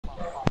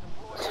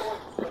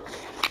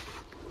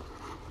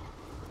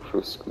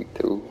She'll squeak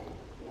through.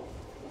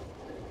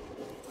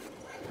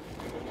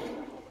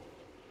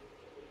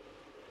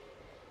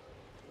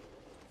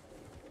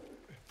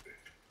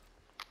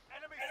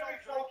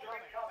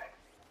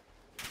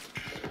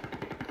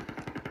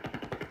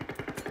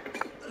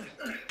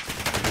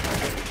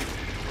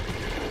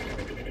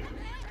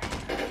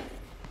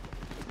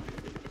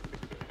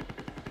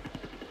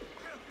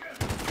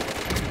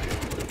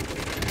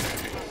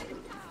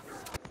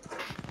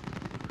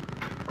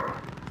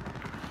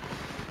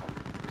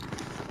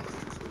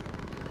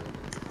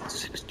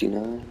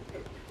 $69.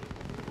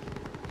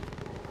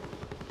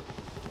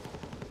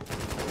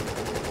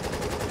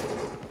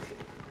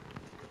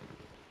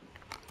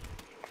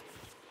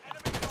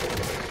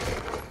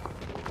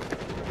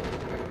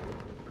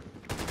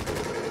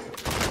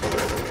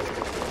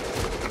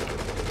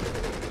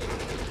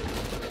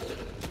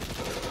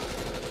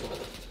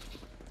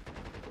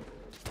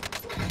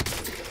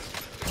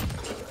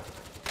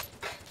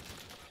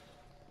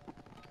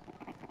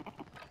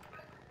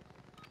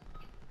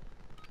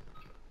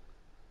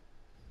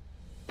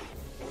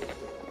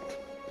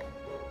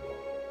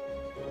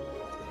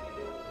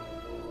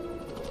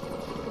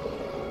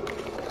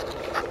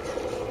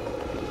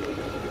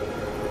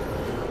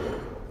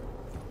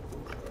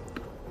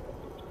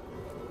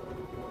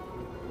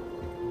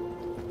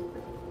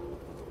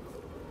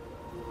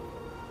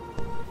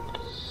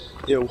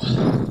 Yo.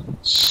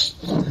 What's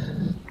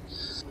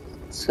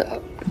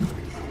up?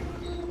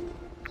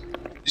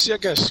 You see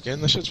that guy's skin?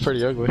 That shit's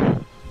pretty ugly.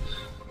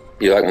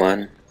 You like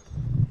mine?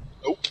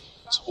 Nope.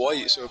 It's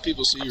white, so if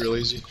people see you real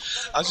easy.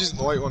 I was using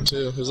the white one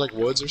too. It was like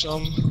woods or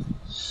something.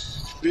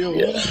 Real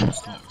wood.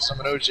 Some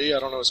an OG, I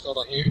don't know what it's called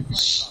on here.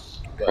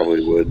 But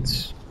Probably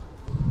woods.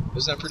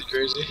 isn't that pretty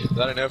crazy?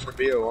 That I know from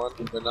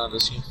BO1, but not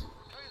this game.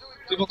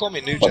 People call me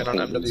New Gen on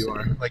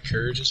MWR, like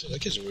Courage and shit. That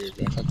kid's weird,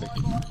 bro. I think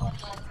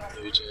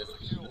New Gen.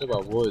 I know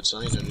about Woods,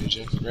 I ain't no New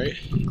Gen, right?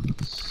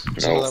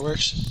 Is that how that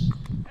works?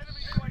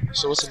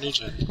 So what's a New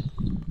Gen?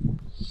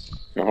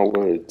 No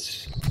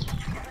woods.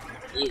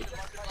 Ew.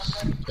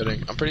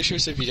 Kidding. I'm pretty sure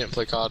if you didn't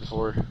play COD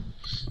 4,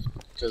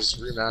 because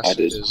Remastered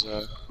is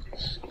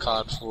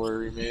COD 4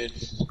 remade.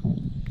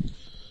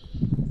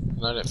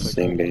 And I didn't play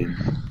Same game.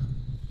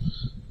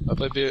 I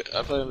played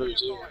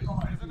MW2.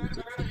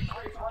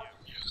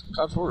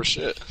 COD 4 was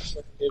shit.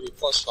 Fucking gave you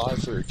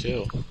 +5 for a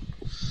kill.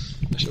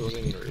 That shit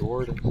wasn't even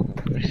rewarding.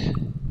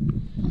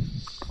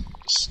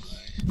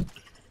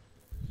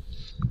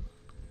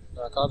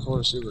 Nah, COD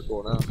 4 is super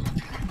cool now.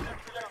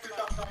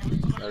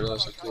 I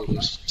realized how cool it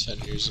is 10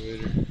 years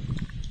later.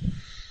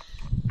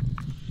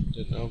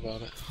 Didn't know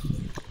about it.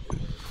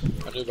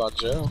 I knew about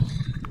Joe.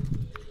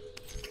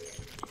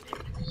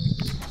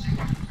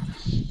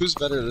 Who's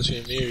better this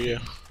game, me or you?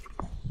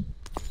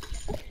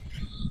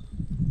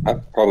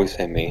 I'd probably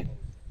say me.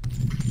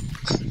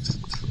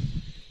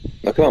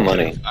 Look at my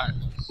money.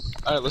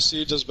 Alright, let's see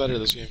who does better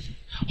this game.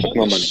 Look at my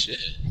Holy money. shit.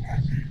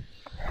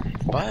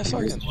 Buy a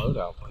fucking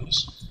loadout,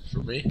 please. For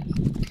me.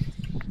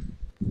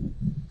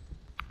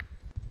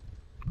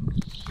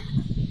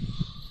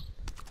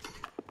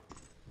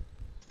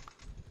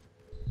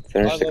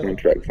 Finish the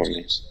contract for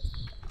me.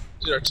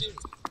 Dude, our team.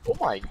 Oh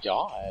my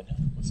god.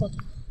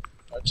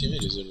 Our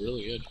teammate is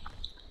really good.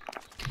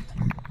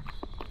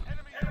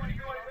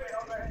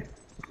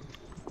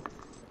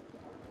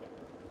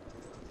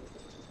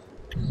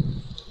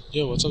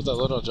 Yo, what's up with that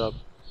loadout job?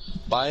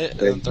 Buy it and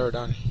then throw it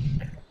down.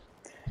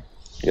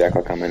 You act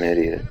like I'm an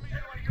idiot.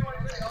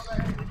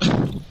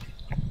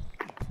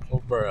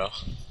 Oh, bro.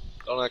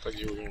 Don't act like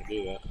you were gonna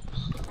do that.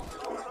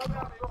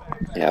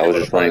 Yeah, I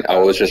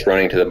was just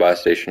running to the buy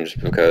station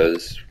just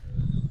because.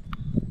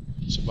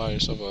 You should buy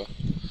yourself a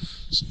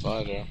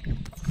supply drop.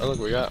 Oh, look,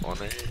 we got one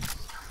right here.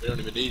 We don't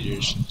even need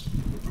yours.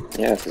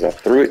 Yeah, because I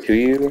threw it to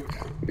you,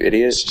 you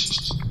idiot.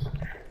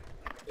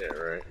 Yeah,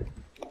 right.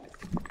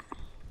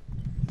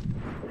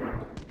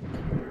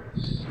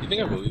 You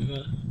think I believe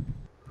that?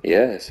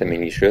 Yes, I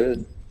mean you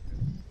should.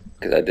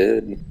 Because I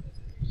did. You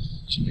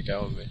should make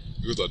out with me.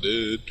 Because I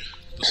did.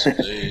 Listen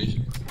to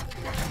me.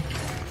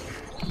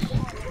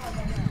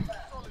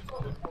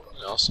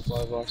 I'll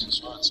supply box is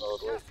fine,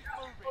 solid work.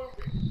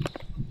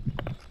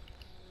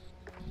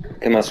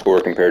 Look at my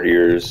score compared to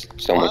yours,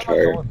 so much Why am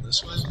I higher. going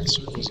this way? The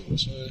circle's in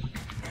this way.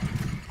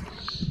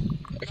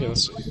 Okay,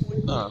 let's see.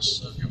 Oh,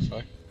 so okay,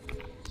 fuck.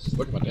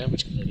 Look at my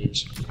damage compared to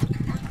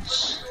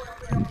yours.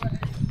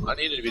 I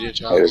needed to be doing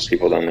Oh, there's jobs.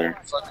 people down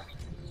there. Fucking.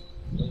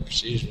 No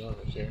prestige, I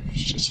don't care.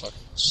 It's just fucking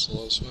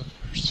slow as fuck.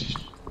 Prestige.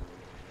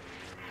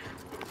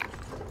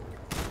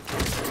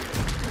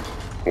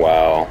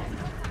 Wow.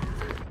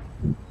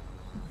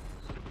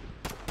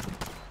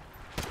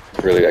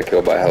 Really got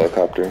killed by a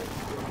helicopter.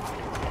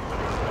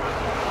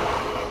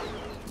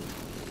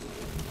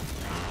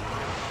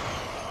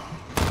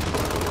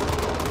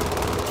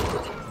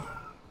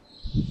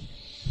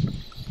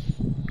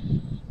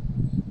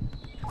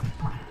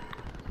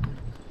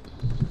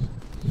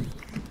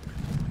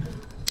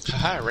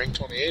 Haha, rank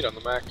 28 on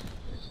the Mac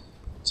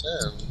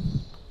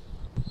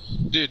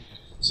 10. Dude,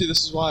 see See,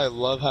 this is why I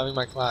love having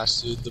my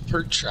class, dude. The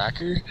perk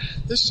tracker,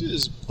 this shit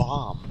is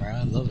bomb, bro.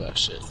 I love that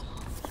shit.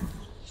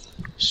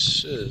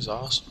 Shit is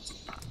awesome.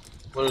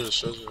 What are the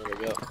shows we're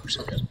gonna go? I'm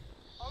so good.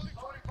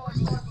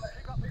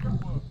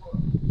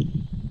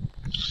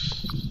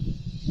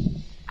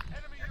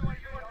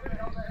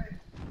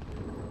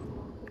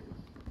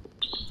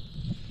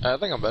 I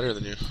think I'm better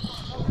than you.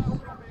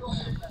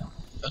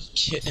 I'm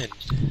kidding.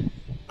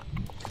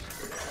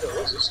 Yo,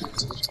 what's this?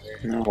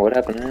 No, what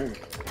happened to him?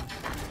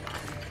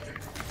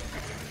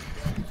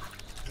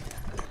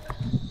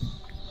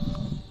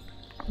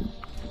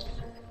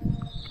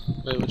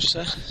 Wait, what'd you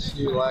say?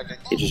 You lagging?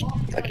 He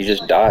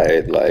just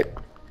died. Like,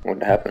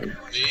 what happened?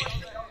 Me?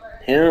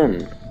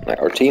 Him. Like,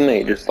 our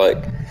teammate just,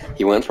 like,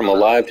 he went from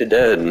alive to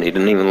dead, and he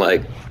didn't even,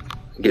 like,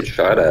 get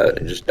shot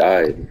at. He just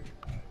died.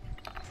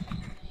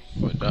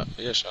 What,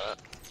 he got shot at?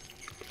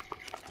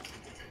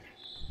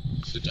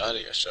 If he died,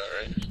 he got shot,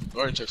 right?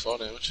 Or he took fall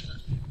damage.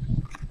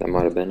 That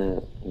might have been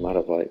it. He might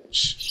have, like,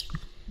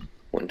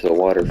 went into the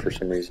water for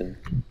some reason.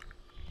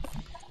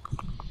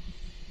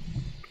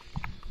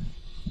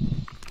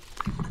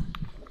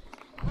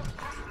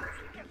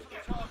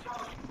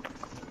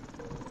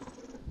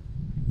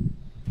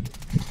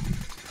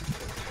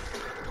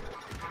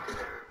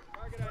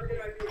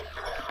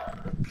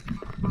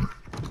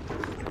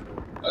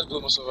 I just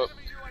blew myself up.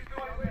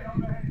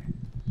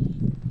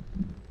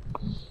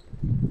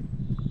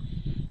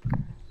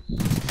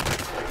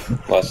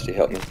 Lusty,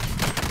 help me.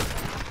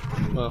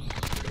 Oh.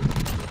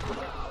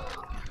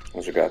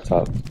 There's a guy up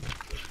top.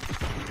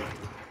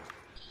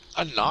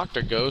 I knocked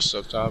a ghost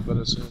up top, but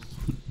it's him.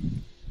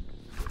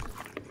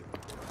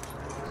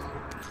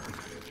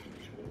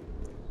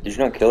 Did you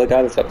not kill a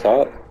guy that's up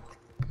top?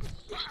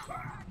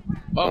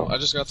 Oh, I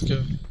just got the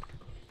kill.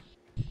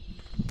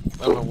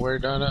 I don't know where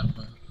he died at,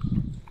 but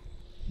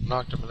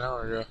knocked him an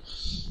hour ago.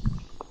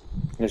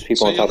 There's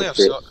people So on top of the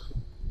street.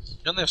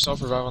 you only have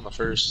self-revive on the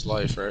first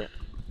life, right?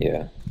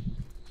 Yeah.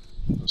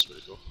 That's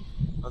pretty cool.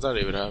 I thought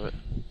he would have it,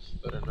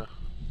 but I didn't know.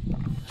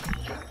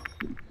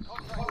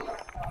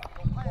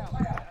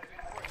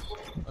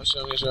 I'll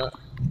show me a shot.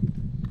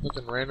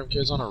 Looking random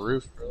kids on a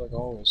roof, bro, like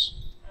always.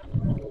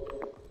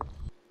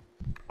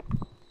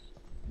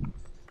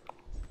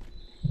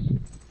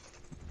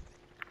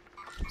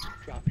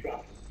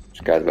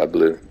 This guy's by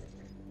blue.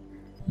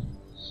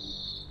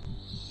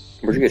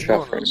 Where'd you get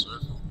shot from?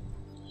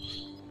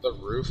 The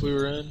roof we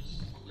were in?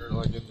 We were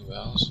like in the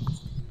house.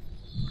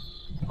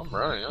 I'm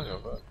running, I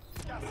don't go back.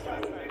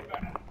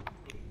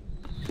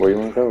 Where you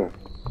wanna go?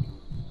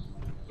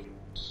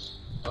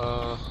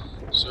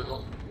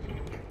 Circle.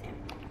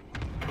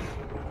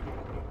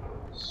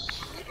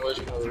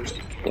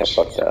 Yeah,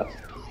 fuck that.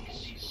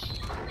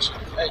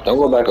 Hey, Don't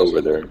go back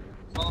over there.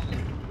 Follow me.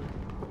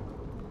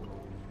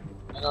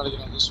 I gotta get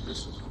on this roof.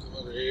 Come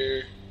over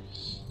here.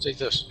 Take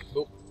this.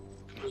 Oh.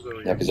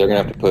 Yeah, because they're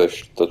gonna have to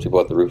push. Those people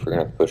at the roof are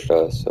gonna have to push to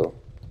us, so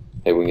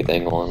maybe we can get the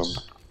angle on them.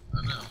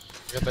 I know.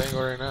 I got the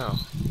angle right now.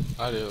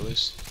 I do, at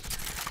least.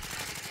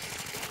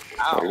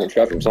 Ow. You're getting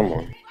shot from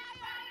someone.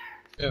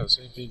 Yeah, the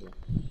same people.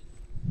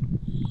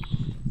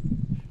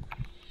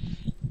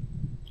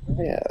 Oh,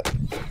 yeah.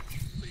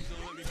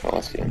 Oh,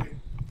 I see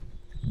him.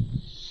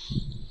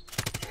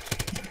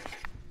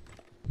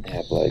 They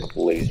have, like,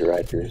 laser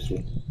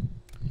accuracy.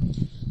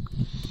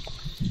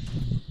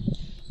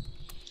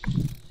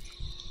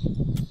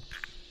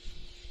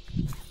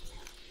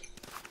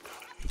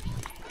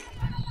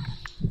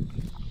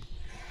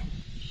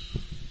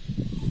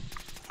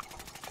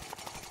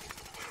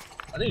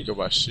 I need to go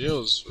buy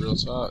shields real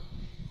talk.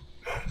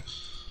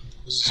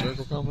 Is the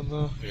circle coming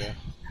though? Yeah.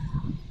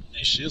 I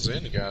need shields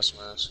and a gas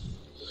mask.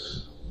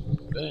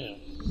 Damn.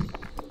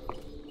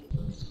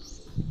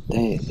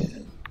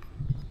 Dang.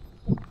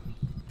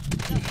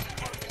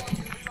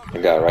 I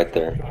got it right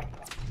there.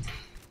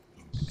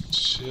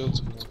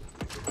 Shields.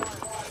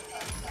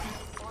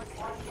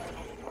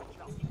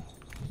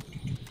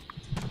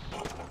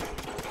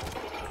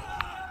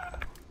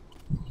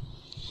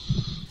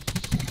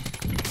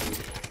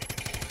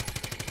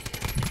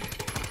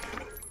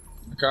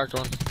 I cracked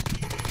one.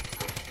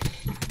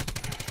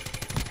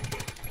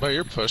 Wait,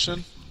 you're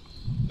pushing?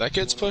 That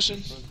kid's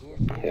pushing?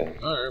 Yeah.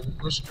 Alright, we're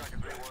pushing.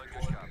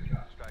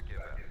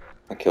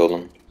 I killed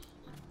him.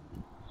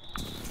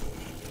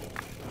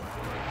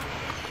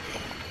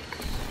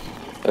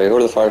 Okay, go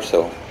to the fire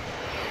cell.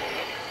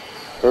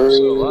 Hurry!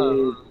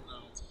 So,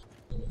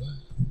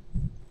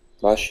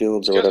 Buy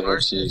shields or whatever.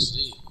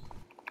 RCXD.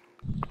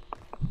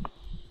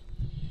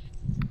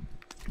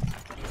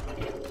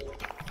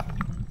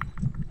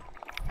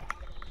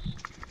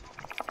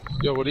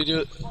 Yo, what do you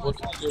do? What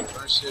can you do with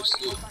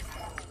RCXD?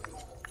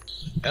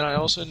 And I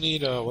also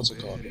need what's it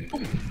called? Oh,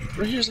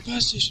 right here's the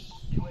gas station.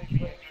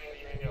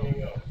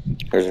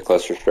 There's a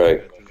cluster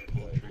strike.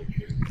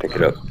 Pick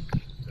it up.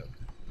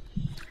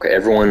 Okay,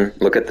 everyone,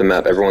 look at the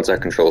map. Everyone's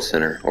at control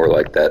center, or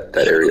like that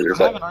area. There's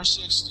I have like an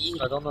RCXD,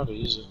 but I don't know how to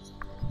use it.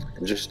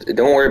 just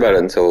don't worry about it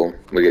until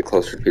we get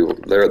closer to people.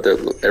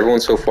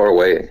 Everyone's so far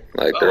away.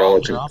 Like they're all.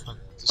 Dropping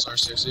this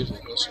RCXD for the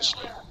closer.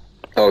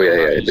 Oh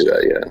yeah, do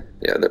that.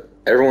 Yeah.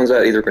 Everyone's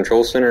at either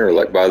control center or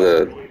like by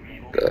the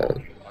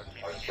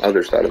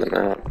other side of the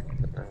map.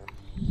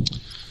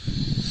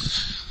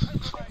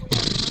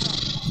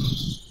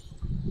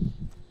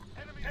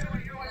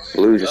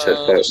 Blue just had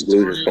There's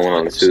Blue just 3, going 5,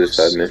 on a 6,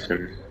 suicide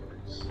mission.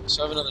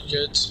 7 other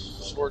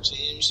kids, 4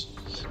 teams.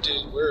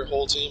 Dude, we're a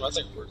whole team. I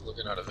think we're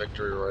looking at a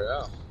victory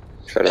royale.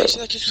 Shut Hey, up. you see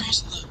that kid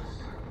crossing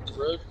the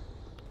road?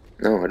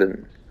 No, I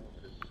didn't.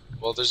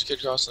 Well, there's a kid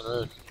crossing the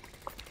road.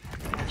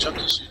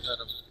 Chunky's shooting at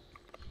him.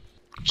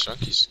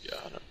 Chunky's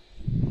got him.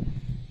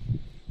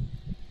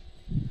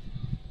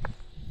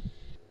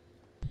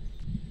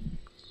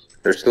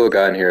 There's still a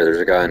guy in here. There's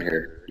a guy in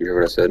here. You hear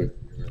what I said?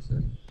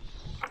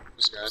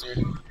 This guy in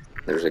here?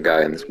 There's a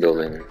guy in this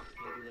building.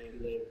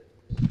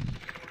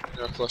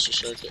 No cluster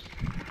circuit.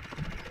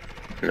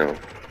 No.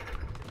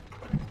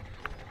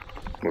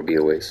 Would be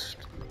a waste.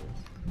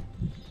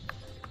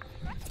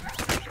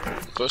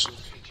 Pushing.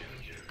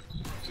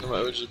 I'm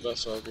at OG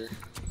buff out here.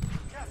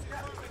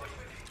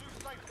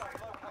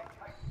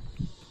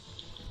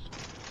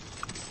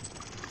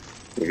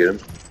 You get him?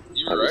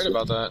 You were right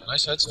about that.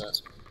 Nice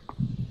headset.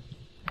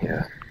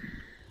 Yeah.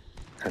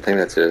 I think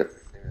that's it.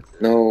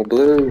 No,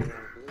 Blue.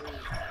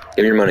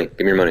 Give me your money. Give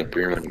me your money. Give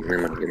me your money. Give me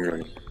your money. Give me your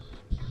money.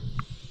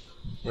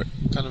 Wait,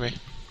 come to me.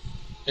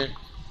 Here.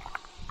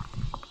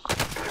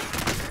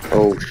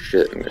 Oh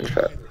shit, I'm getting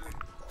shot.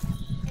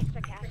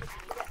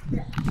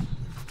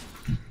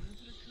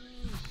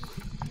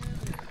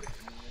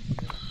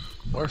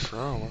 Where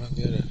from? I don't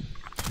get it.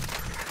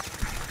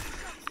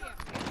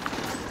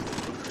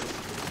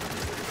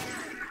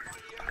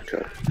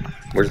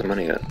 Where's the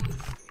money at?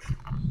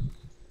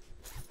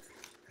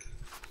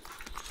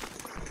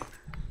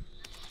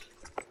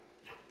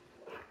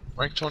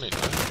 Rank 29.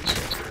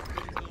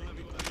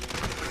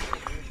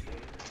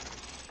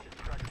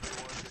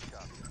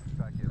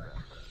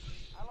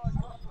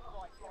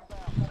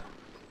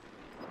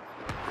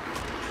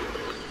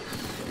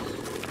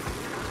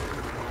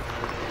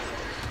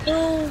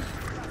 No!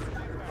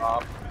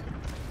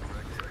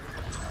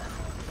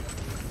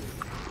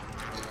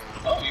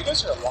 Oh, you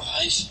guys are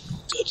alive?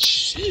 Good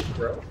shit,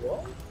 bro.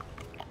 What?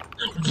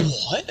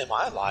 What? Am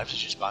I alive?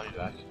 Did you just buy me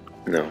back?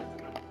 No.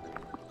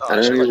 Oh, I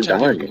didn't know you were 10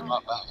 people dying. get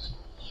bought back.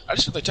 I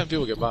just feel like 10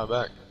 people get bought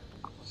back.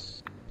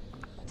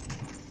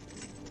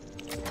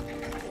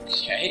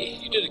 Okay,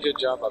 you did a good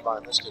job by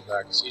buying this kid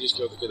back, because he just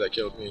killed the kid that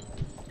killed me.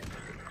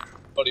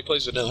 But he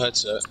plays with no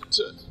headset.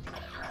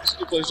 This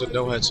kid plays with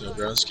no headset,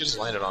 bro. This kid just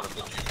landed on him,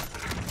 didn't you?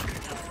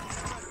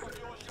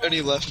 And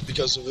he left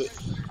because of it.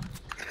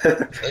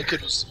 That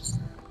kid was...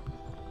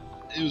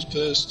 He was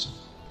pissed.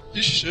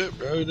 He's shit,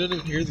 bro. He didn't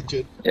even hear the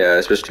kid. Yeah,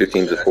 it's just 2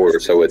 teams of 4,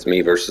 so it's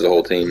me versus the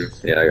whole team.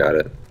 Yeah, I got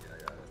it.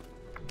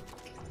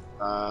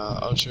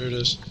 Oh, sure it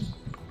is.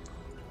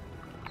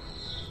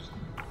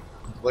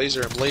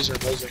 Laser him, laser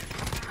him, laser him.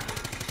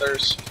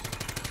 Thirst.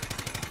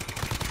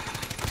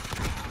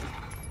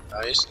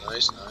 Nice,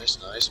 nice, nice,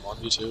 nice.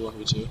 1v2,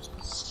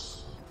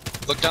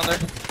 1v2. Look down there.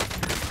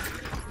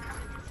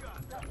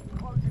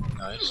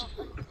 Nice.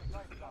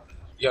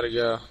 You gotta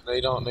go. No,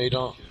 you don't, no, you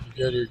don't.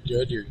 You're good, you're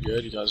good, you're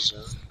good. You guys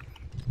are.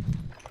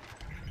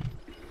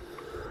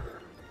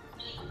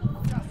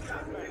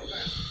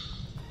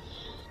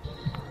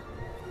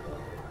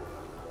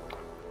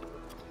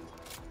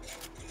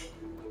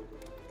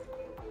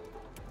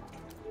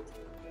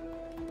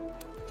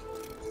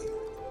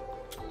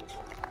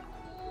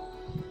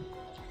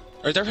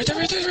 Right there, right there,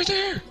 right there, right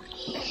there!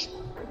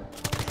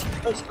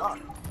 No, it's not.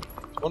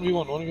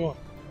 1v1, 1v1.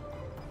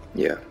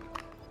 Yeah.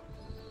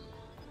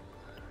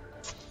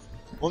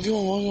 1v1,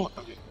 1v1.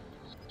 Okay.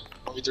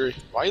 1v3.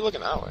 Why are you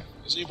looking that way?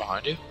 Isn't he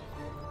behind you?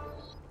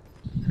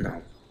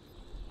 No.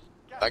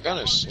 That gun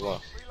is slow.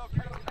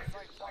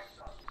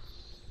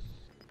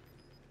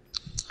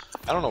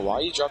 I don't know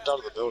why he dropped out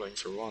of the building,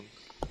 for 1.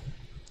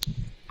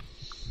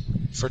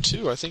 For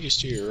 2, I think he's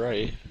to your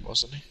right,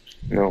 wasn't he?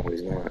 No,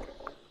 he's not.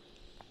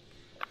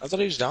 I thought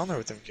he was down there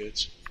with them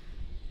kids.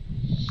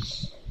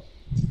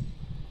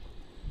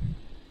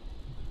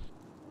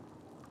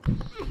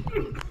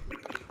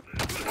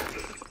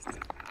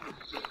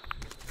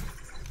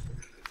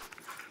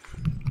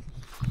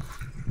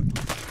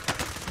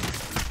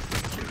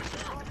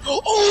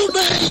 Oh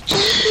my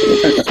god!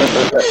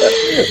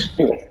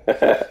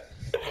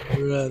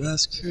 Bruh,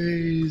 that's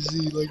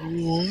crazy. Like,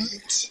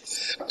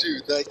 what?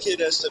 Dude, that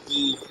kid has to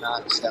be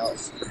maxed out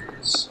for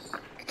years.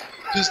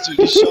 Because, dude,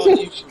 he shot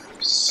you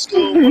for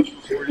so much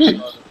before he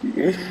shot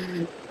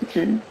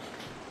him.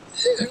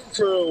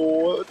 Bro,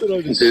 what did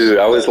I just Dude,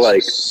 I was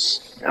like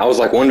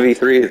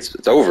 1v3.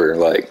 It's over.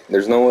 Like,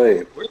 there's no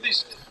way. Where do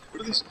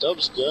these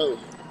dubs go?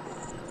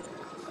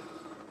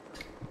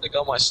 They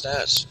got my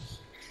stats.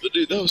 But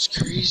dude, that was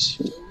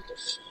crazy, bro.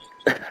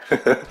 What the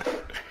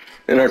fuck?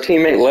 And our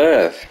teammate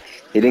left.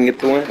 He didn't get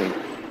the win.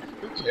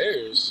 Who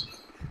cares?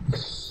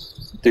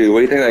 Dude, what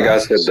do you think that guy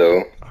said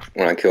though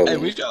when I killed Hey,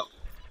 him? we've got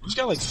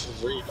like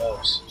 3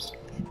 dubs.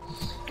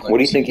 Like, What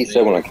do you think he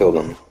said when I killed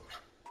him?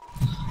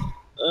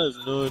 I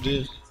have no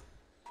idea.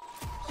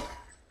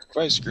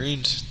 Probably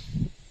screamed.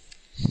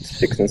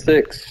 6 and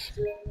 6.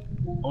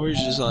 Or he's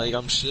just like,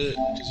 I'm shit,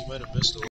 because he might have missed a